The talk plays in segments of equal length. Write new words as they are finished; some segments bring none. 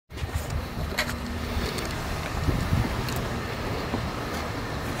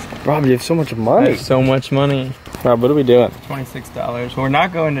Rob, you have so much money. I have so much money. Rob, what are we doing? $26. We're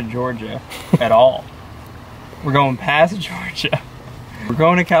not going to Georgia at all. We're going past Georgia. We're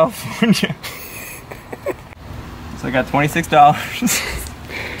going to California. So I got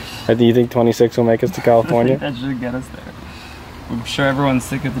 $26. Do you think 26 will make us to California? That should get us there. I'm sure everyone's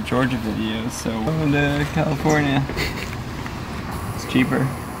sick of the Georgia videos, so we're going to California. It's cheaper.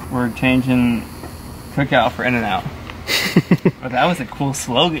 We're changing Cookout for In-N-Out. Oh, that was a cool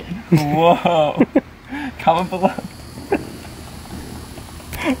slogan. Whoa. Comment below.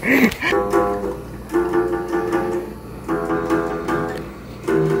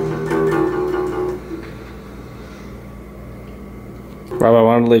 Rob, I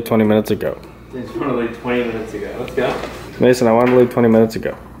wanted to leave 20 minutes ago. I just wanted to leave 20 minutes ago. Let's go. Mason, I wanted to leave 20 minutes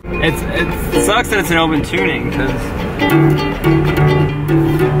ago. It sucks that it's an open tuning, because...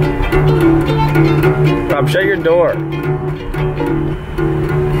 Rob, shut your door.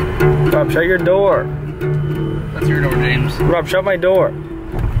 Rob, shut your door. That's your door, James. Rob, shut my door.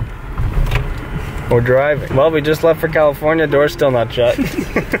 We're driving. Well, we just left for California. Door's still not shut.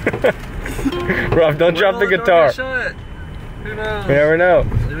 Rob, don't drop the guitar. Shut. Who knows? You never know.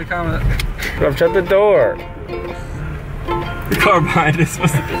 Leave a comment. Rob, shut the door. The car behind us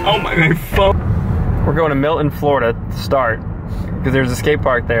was... Oh my phone. We're going to Milton, Florida to start. Because there's a skate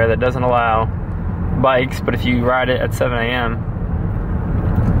park there that doesn't allow bikes, but if you ride it at 7 a.m.,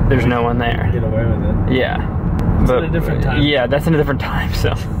 there's no one there. Get away with it. Yeah. That's at a different time. Yeah, that's in a different time,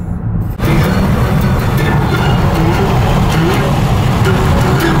 so.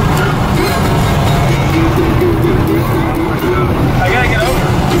 I gotta get over.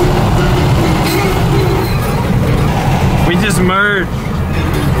 We just merged.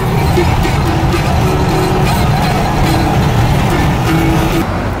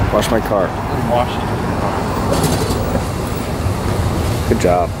 Wash my car. I'm washing. Good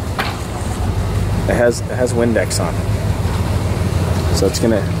job. It has Windex on it, so it's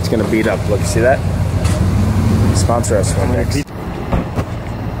gonna beat up. Look, see that? Sponsor us, Windex.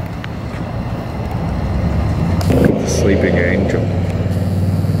 Sleeping angel.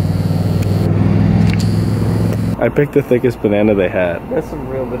 I picked the thickest banana they had. That's some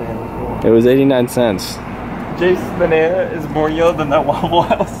real bananas. It was 89 cents. Jason's banana is more yellow than that Waffle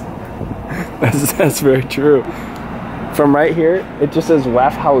House. That's very true. From right here, it just says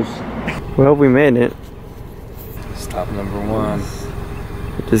Waff House. Well, we made it. Stop number 1.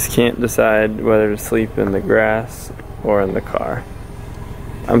 Just can't decide whether to sleep in the grass or in the car.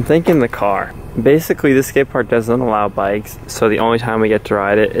 I'm thinking the car. Basically, this skate park doesn't allow bikes, so the only time we get to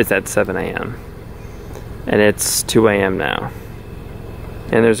ride it is at 7 a.m. And it's 2 a.m. now.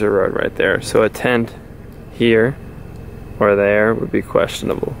 And there's a road right there, so a tent here or there would be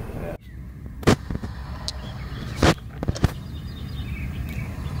questionable.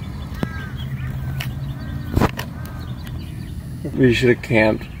 We should have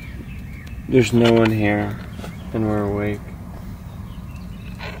camped. There's no one here, and we're awake.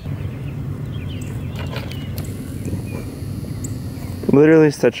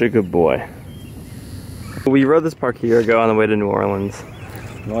 Literally such a good boy. We rode this park a year ago on the way to New Orleans.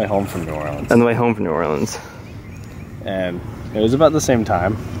 On the way home from New Orleans. On the way home from New Orleans. And it was about the same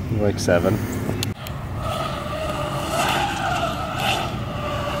time, like 7.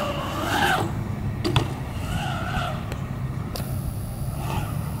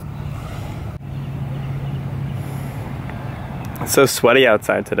 It's so sweaty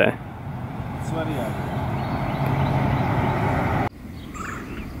outside today. Sweaty out.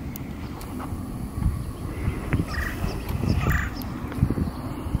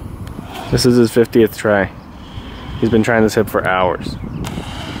 This is his 50th try. He's been trying this hip for hours.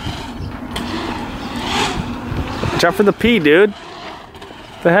 Watch out for the pee, dude.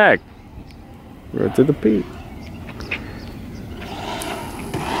 What the heck? Right to the pee.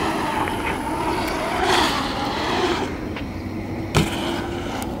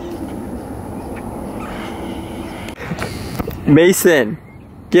 Mason,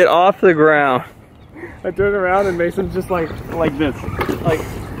 get off the ground. I turned around and Mason's just like this. Like,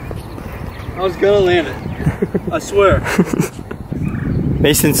 I was gonna land it. I swear.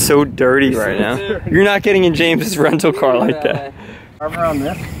 Mason's so dirty right now. You're not getting in James's rental car like that. Arm around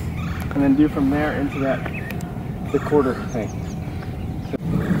this, and then do from there into the quarter thing.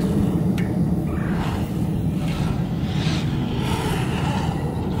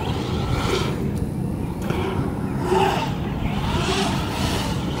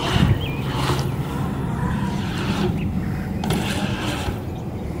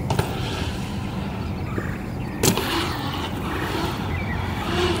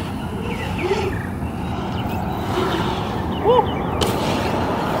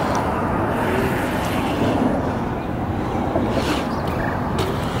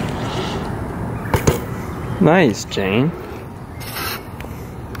 Nice, Jane.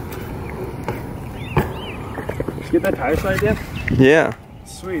 Did you get that tire slide yet? Yeah.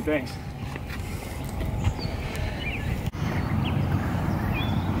 Sweet, thanks.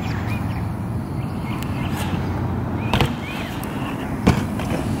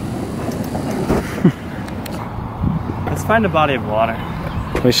 Let's find a body of water.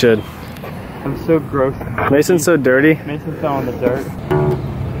 We should. I'm so gross. Mason's so dirty. Mason fell in the dirt.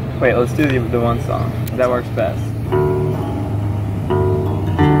 Wait, let's do the one song. That works best.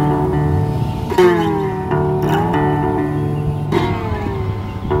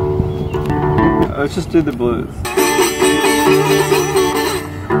 Let's just do the blues.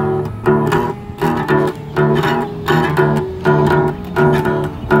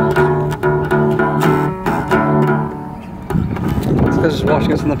 This guy's just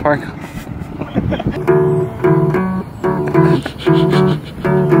watching us in the park.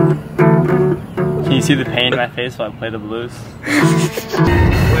 Can you see the pain in my face while I play the blues?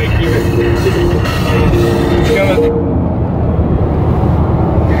 Wait, keep it.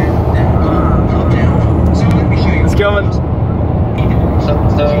 It's coming. It's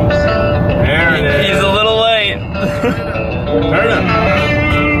coming. There it is. He's a little late. Turn him.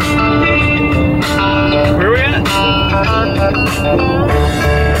 Where are we at?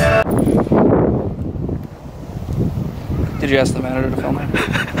 Did you ask the manager to film it?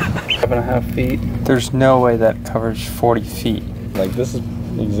 5.5 feet. There's no way that covers 40 feet. Like, this is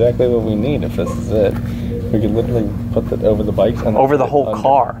exactly what we need if this is it. We could literally put that over the bikes and Over the whole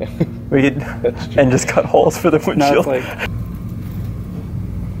car. We could, and just cut holes for the windshield. No, it's like,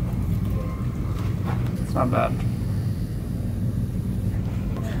 it's not bad.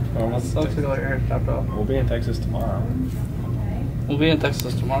 Almost. Looks like all your hair chopped off. We'll be in Texas tomorrow. We'll be in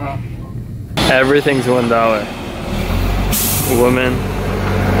Texas tomorrow. Everything's $1. Woman.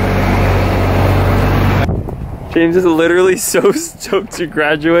 James is literally so stoked to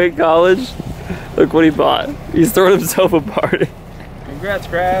graduate college. Look what he bought. He's throwing himself a party. Congrats,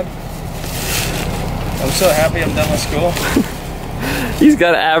 grad. I'm so happy I'm done with school. He's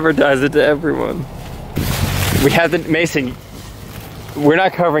got to advertise it to everyone. We have to, Mason, we're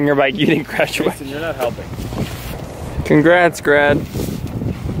not covering your bike. You didn't graduate. Mason, you're not helping. Congrats, grad.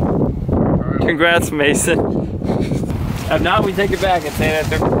 Congrats, Mason. If not, we take it back and say that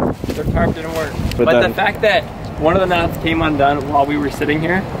their tarp didn't work. But the fact that one of the knots came undone while we were sitting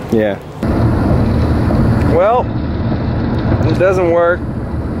here. Yeah. Well, it doesn't work.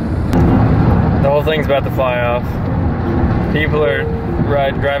 The whole thing's about to fly off. People are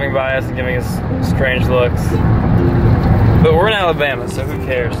driving by us and giving us strange looks. But we're in Alabama, so who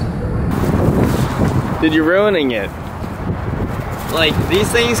cares? Dude, you're ruining it. Like, these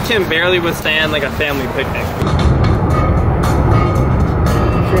things can barely withstand like a family picnic.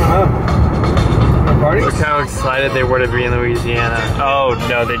 Look how excited they were to be in Louisiana. Oh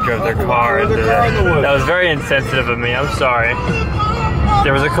no, they drove their car into the woods. That was very insensitive of me, I'm sorry.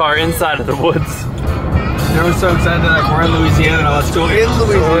 There was a car inside of the woods. They were so excited that like, we're in Louisiana, now let's go in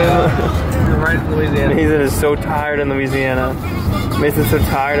Louisiana. We're right in Louisiana. Mason is so tired in Louisiana. Mason's so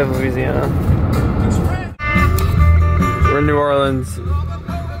tired of Louisiana. We're in New Orleans.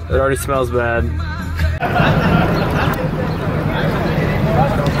 It already smells bad.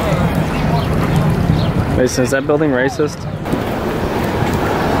 Mason, is that building racist?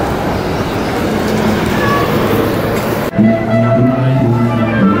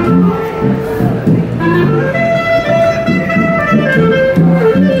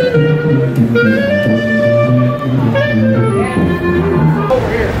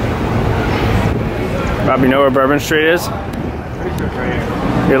 Rob, you know where Bourbon Street is?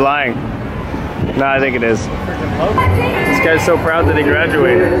 You're lying. No, I think it is. This guy's so proud that he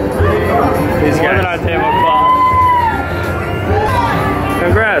graduated. These guys. More than our tablecloth.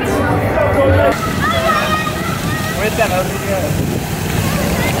 Congrats. Where's that other guy?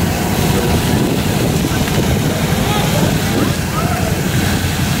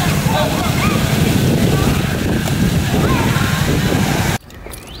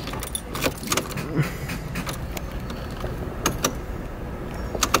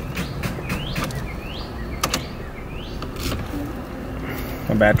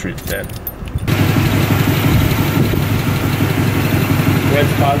 My battery's dead.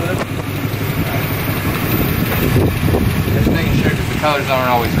 Where's positive? Just making sure that the colors aren't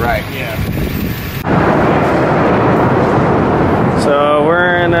always right. Yeah. So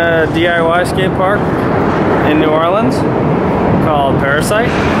we're in a DIY skate park in New Orleans called Parasite.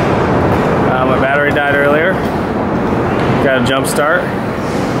 My battery died earlier. Got a jump start.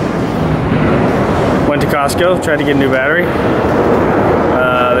 Went to Costco, tried to get a new battery.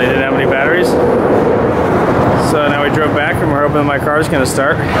 They didn't have any batteries. So now we drove back and we're hoping my car's gonna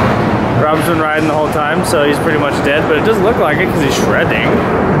start. Rob's been riding the whole time, so he's pretty much dead, but it doesn't look like it because he's shredding.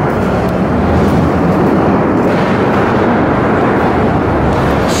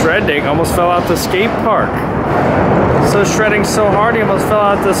 Shredding, almost fell out the skate park. So shredding so hard he almost fell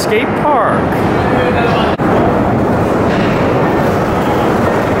out the skate park.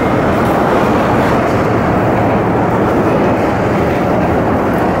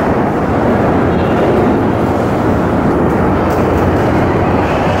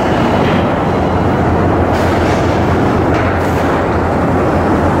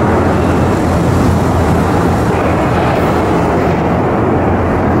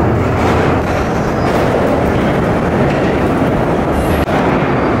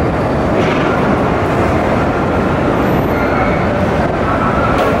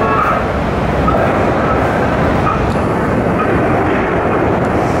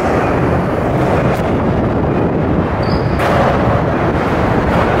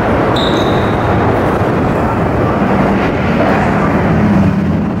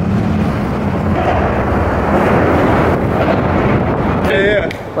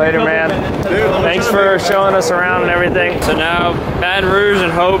 Later, man. Thanks for showing us around and everything. So now, Baton Rouge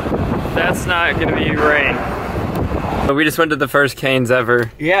and Hope, that's not gonna be rain. But we just went to the first Canes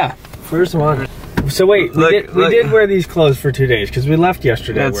ever. Yeah, first one. So wait, we did wear these clothes for 2 days because we left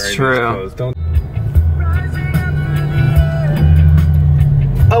yesterday wearing these clothes. Don't.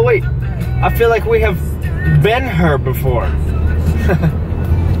 Oh wait, I feel like we have been her before.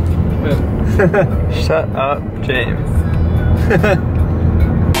 Shut up, James.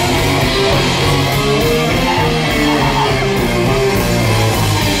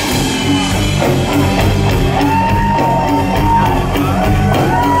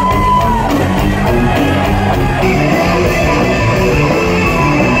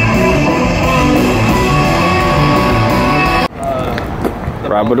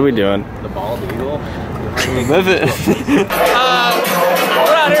 Rob, what are we doing? The bald eagle. Live it. We're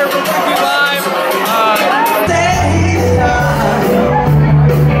out here for Burke Live.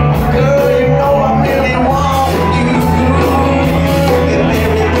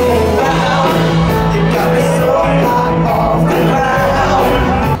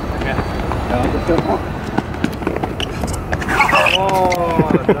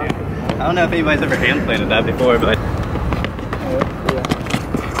 I don't know if anybody's ever hand planted that before, but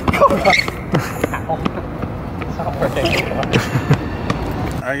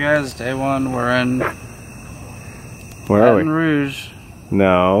Alright guys, day one, we're in Where are Baton we? Rouge.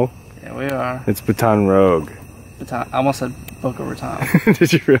 No, Yeah, we are. it's Baton Rouge. I almost said Boca Raton.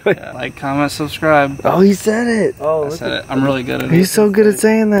 Did you really? Yeah, like, comment, subscribe. Oh, he said it. I said it. I'm really good at it. He's so good at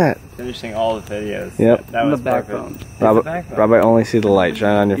saying that. Finishing all the videos. Yep. That I'm was the backbone. Rob, I only see the light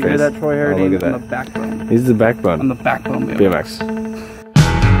shine on your You face. hear that, Troy Hardy? Oh, look at I'm that. the backbone. He's the I'm backbone. the backbone. BMX.